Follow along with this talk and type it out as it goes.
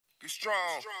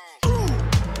strong.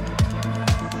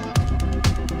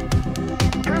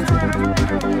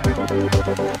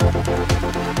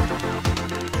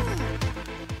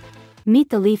 Meet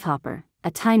the leafhopper,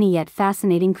 a tiny yet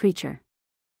fascinating creature.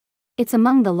 It's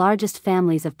among the largest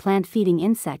families of plant-feeding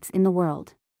insects in the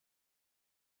world.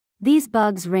 These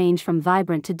bugs range from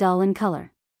vibrant to dull in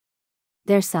color.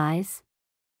 Their size?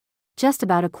 Just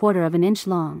about 1/4 of an inch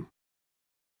long.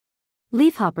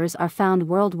 Leafhoppers are found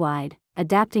worldwide,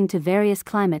 adapting to various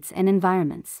climates and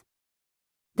environments.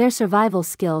 Their survival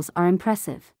skills are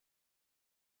impressive.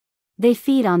 They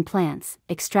feed on plants,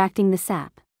 extracting the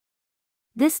sap.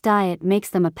 This diet makes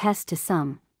them a pest to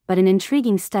some, but an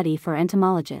intriguing study for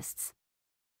entomologists.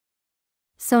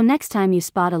 So next time you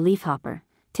spot a leafhopper,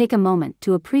 take a moment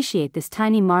to appreciate this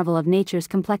tiny marvel of nature's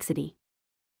complexity.